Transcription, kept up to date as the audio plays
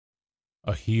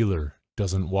A healer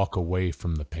doesn't walk away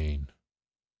from the pain.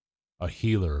 A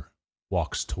healer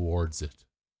walks towards it.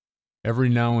 Every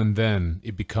now and then,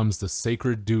 it becomes the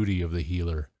sacred duty of the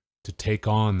healer to take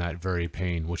on that very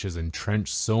pain which has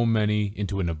entrenched so many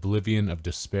into an oblivion of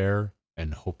despair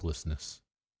and hopelessness.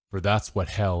 For that's what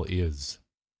hell is,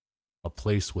 a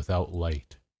place without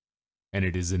light. And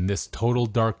it is in this total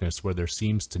darkness where there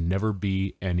seems to never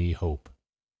be any hope.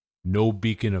 No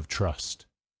beacon of trust,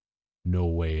 no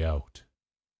way out.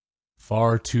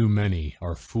 Far too many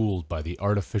are fooled by the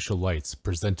artificial lights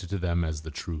presented to them as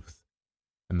the truth,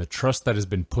 and the trust that has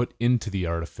been put into the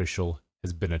artificial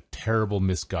has been a terrible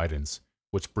misguidance,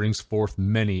 which brings forth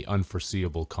many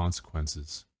unforeseeable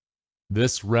consequences.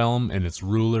 This realm and its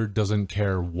ruler doesn't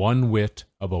care one whit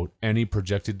about any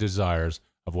projected desires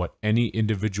of what any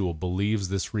individual believes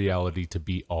this reality to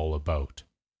be all about.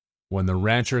 When the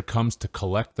rancher comes to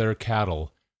collect their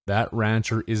cattle, that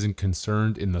rancher isn't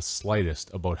concerned in the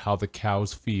slightest about how the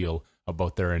cows feel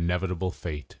about their inevitable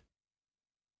fate.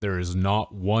 There is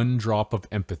not one drop of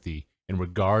empathy in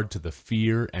regard to the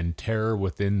fear and terror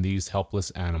within these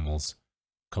helpless animals,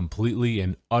 completely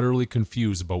and utterly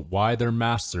confused about why their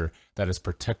master that has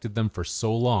protected them for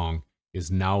so long is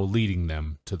now leading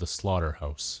them to the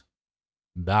slaughterhouse.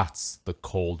 That's the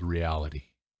cold reality.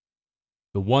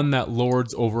 The one that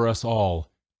lords over us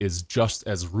all is just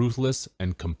as ruthless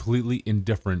and completely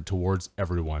indifferent towards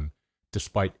everyone,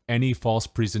 despite any false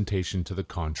presentation to the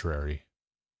contrary.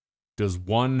 Does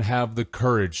one have the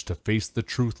courage to face the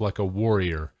truth like a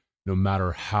warrior, no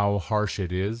matter how harsh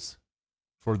it is?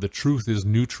 For the truth is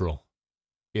neutral.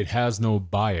 It has no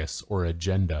bias or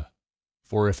agenda.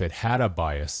 For if it had a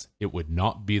bias, it would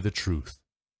not be the truth,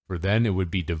 for then it would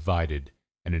be divided,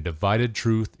 and a divided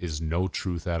truth is no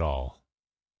truth at all.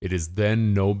 It is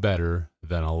then no better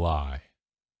than a lie.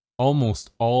 Almost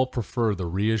all prefer the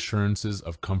reassurances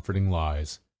of comforting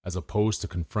lies, as opposed to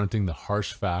confronting the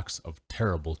harsh facts of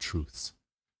terrible truths,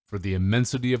 for the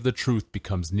immensity of the truth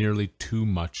becomes nearly too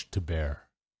much to bear.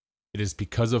 It is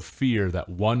because of fear that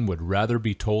one would rather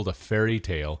be told a fairy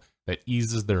tale that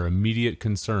eases their immediate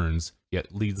concerns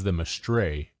yet leads them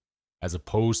astray, as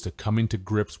opposed to coming to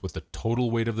grips with the total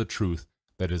weight of the truth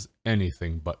that is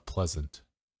anything but pleasant.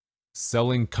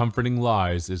 Selling comforting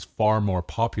lies is far more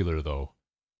popular though,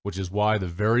 which is why the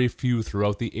very few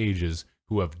throughout the ages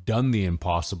who have done the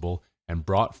impossible and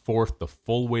brought forth the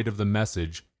full weight of the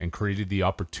message and created the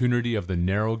opportunity of the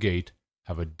narrow gate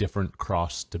have a different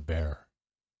cross to bear.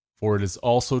 For it is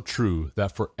also true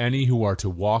that for any who are to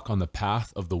walk on the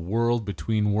path of the world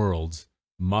between worlds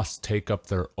must take up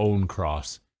their own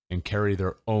cross and carry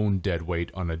their own dead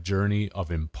weight on a journey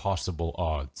of impossible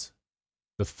odds.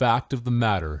 The fact of the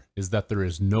matter is that there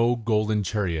is no golden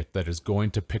chariot that is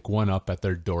going to pick one up at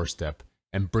their doorstep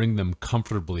and bring them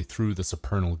comfortably through the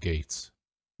supernal gates.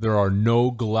 There are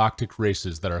no galactic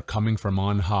races that are coming from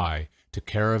on high to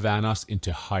caravan us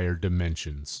into higher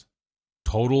dimensions.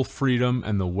 Total freedom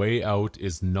and the way out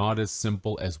is not as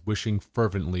simple as wishing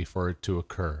fervently for it to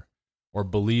occur, or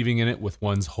believing in it with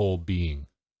one's whole being.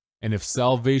 And if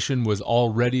salvation was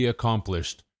already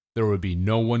accomplished, there would be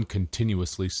no one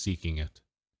continuously seeking it.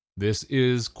 This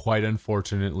is, quite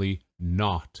unfortunately,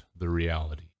 not the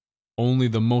reality. Only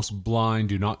the most blind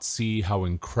do not see how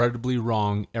incredibly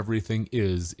wrong everything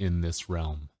is in this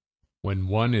realm. When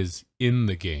one is in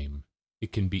the game,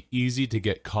 it can be easy to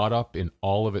get caught up in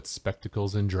all of its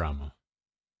spectacles and drama.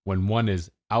 When one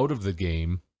is out of the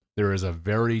game, there is a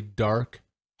very dark,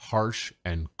 harsh,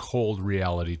 and cold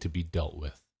reality to be dealt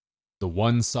with. The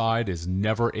one side is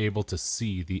never able to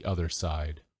see the other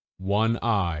side. One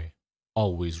eye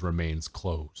always remains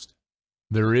closed.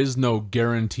 There is no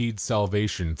guaranteed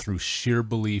salvation through sheer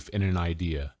belief in an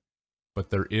idea, but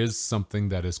there is something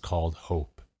that is called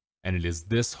hope, and it is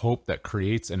this hope that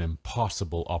creates an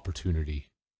impossible opportunity,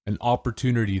 an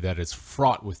opportunity that is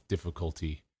fraught with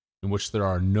difficulty, in which there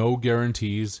are no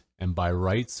guarantees and by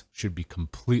rights should be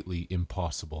completely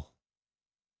impossible.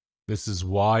 This is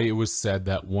why it was said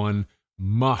that one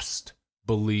must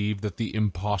believe that the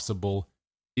impossible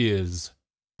is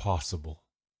possible.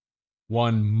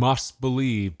 One must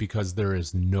believe because there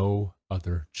is no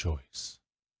other choice.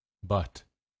 But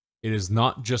it is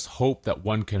not just hope that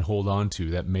one can hold on to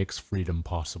that makes freedom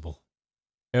possible.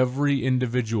 Every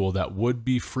individual that would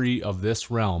be free of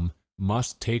this realm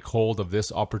must take hold of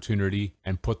this opportunity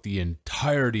and put the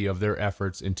entirety of their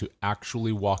efforts into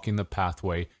actually walking the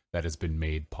pathway that has been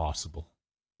made possible.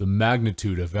 The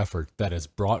magnitude of effort that has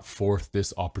brought forth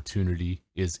this opportunity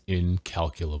is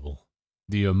incalculable.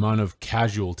 The amount of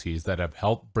casualties that have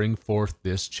helped bring forth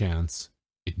this chance,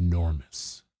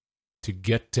 enormous. To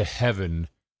get to heaven,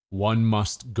 one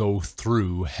must go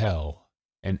through hell.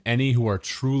 and any who are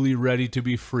truly ready to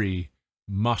be free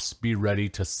must be ready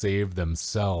to save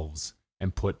themselves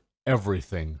and put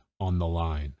everything on the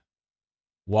line.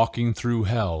 Walking through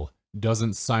hell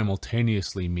doesn't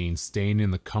simultaneously mean staying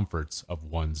in the comforts of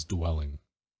one's dwelling.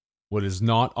 What is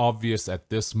not obvious at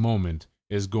this moment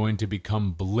is going to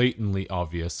become blatantly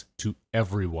obvious to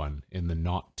everyone in the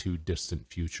not-too-distant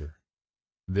future.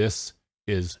 This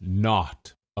is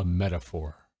not a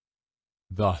metaphor.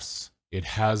 Thus, it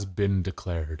has been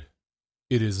declared.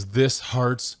 It is this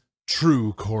heart's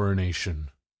true coronation.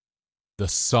 The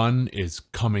sun is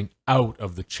coming out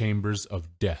of the chambers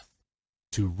of death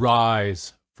to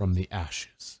rise from the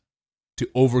ashes, to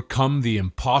overcome the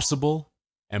impossible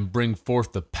and bring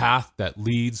forth the path that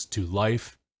leads to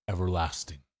life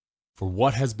everlasting. For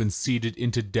what has been seeded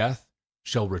into death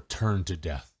shall return to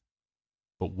death,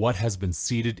 but what has been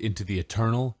seeded into the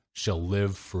eternal shall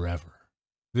live forever.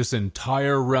 This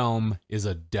entire realm is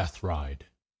a death ride,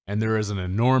 and there is an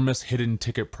enormous hidden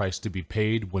ticket price to be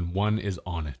paid when one is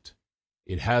on it.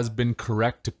 It has been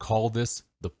correct to call this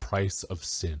the price of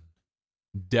sin.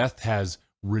 Death has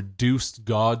reduced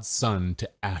God's Son to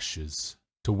ashes,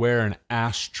 to wear an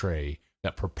ashtray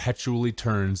that perpetually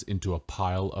turns into a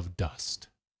pile of dust.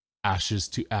 Ashes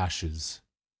to ashes,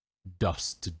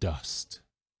 dust to dust.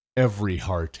 Every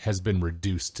heart has been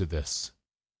reduced to this,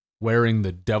 wearing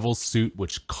the devil's suit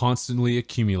which constantly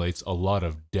accumulates a lot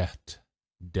of debt.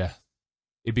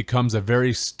 It becomes a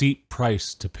very steep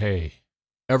price to pay.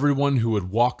 Everyone who would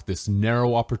walk this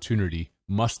narrow opportunity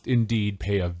must indeed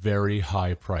pay a very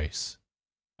high price,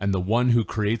 and the one who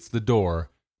creates the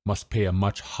door must pay a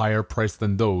much higher price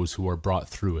than those who are brought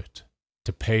through it,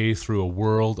 to pay through a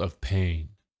world of pain,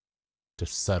 to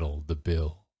settle the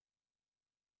bill.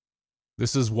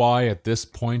 This is why at this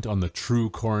point on the true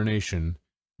coronation,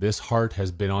 this heart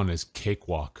has been on his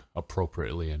cakewalk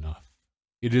appropriately enough.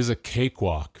 It is a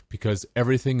cakewalk because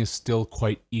everything is still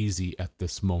quite easy at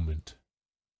this moment.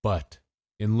 But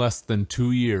in less than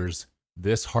 2 years,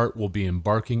 this heart will be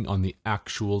embarking on the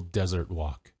actual desert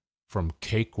walk, from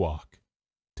cakewalk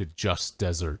to just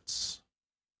deserts.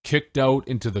 Kicked out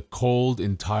into the cold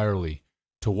entirely,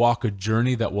 to walk a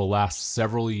journey that will last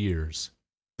several years,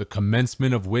 the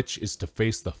commencement of which is to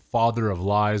face the father of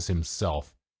lies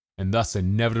himself, and thus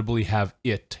inevitably have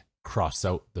it cross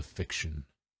out the fiction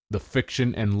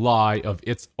and lie of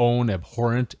its own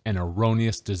abhorrent and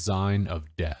erroneous design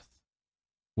of death.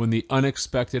 When the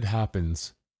unexpected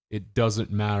happens, it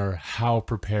doesn't matter how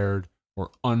prepared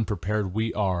or unprepared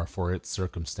we are for its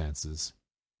circumstances.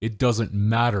 It doesn't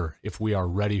matter if we are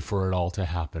ready for it all to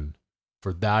happen,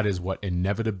 for that is what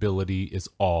inevitability is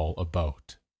all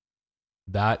about.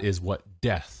 That is what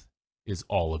death is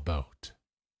all about.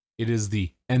 It is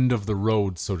the end of the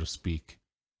road, so to speak,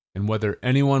 and whether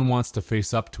anyone wants to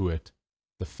face up to it,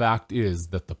 the fact is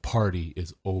that the party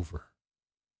is over.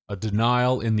 A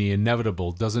denial in the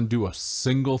inevitable doesn't do a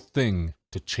single thing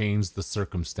to change the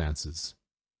circumstances.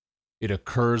 It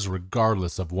occurs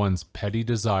regardless of one's petty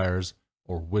desires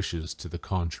or wishes to the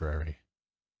contrary.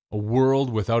 A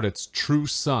world without its true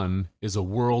sun is a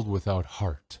world without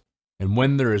heart, and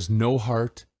when there is no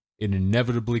heart, it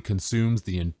inevitably consumes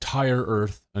the entire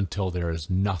earth until there is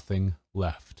nothing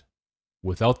left.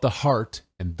 Without the heart,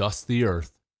 and thus the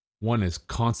earth, one is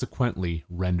consequently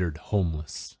rendered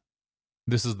homeless.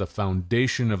 This is the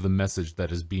foundation of the message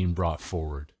that is being brought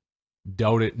forward.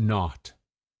 Doubt it not.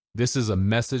 This is a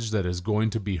message that is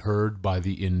going to be heard by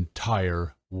the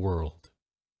entire world.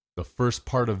 The first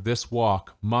part of this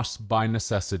walk must by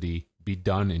necessity be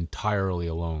done entirely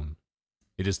alone.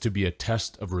 It is to be a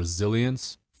test of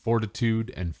resilience,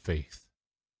 fortitude, and faith.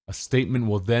 A statement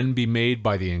will then be made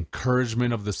by the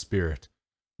encouragement of the Spirit,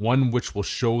 one which will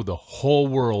show the whole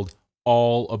world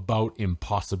all about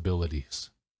impossibilities.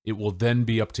 It will then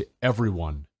be up to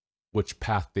everyone which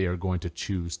path they are going to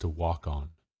choose to walk on,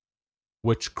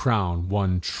 which crown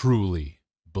one truly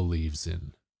believes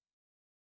in.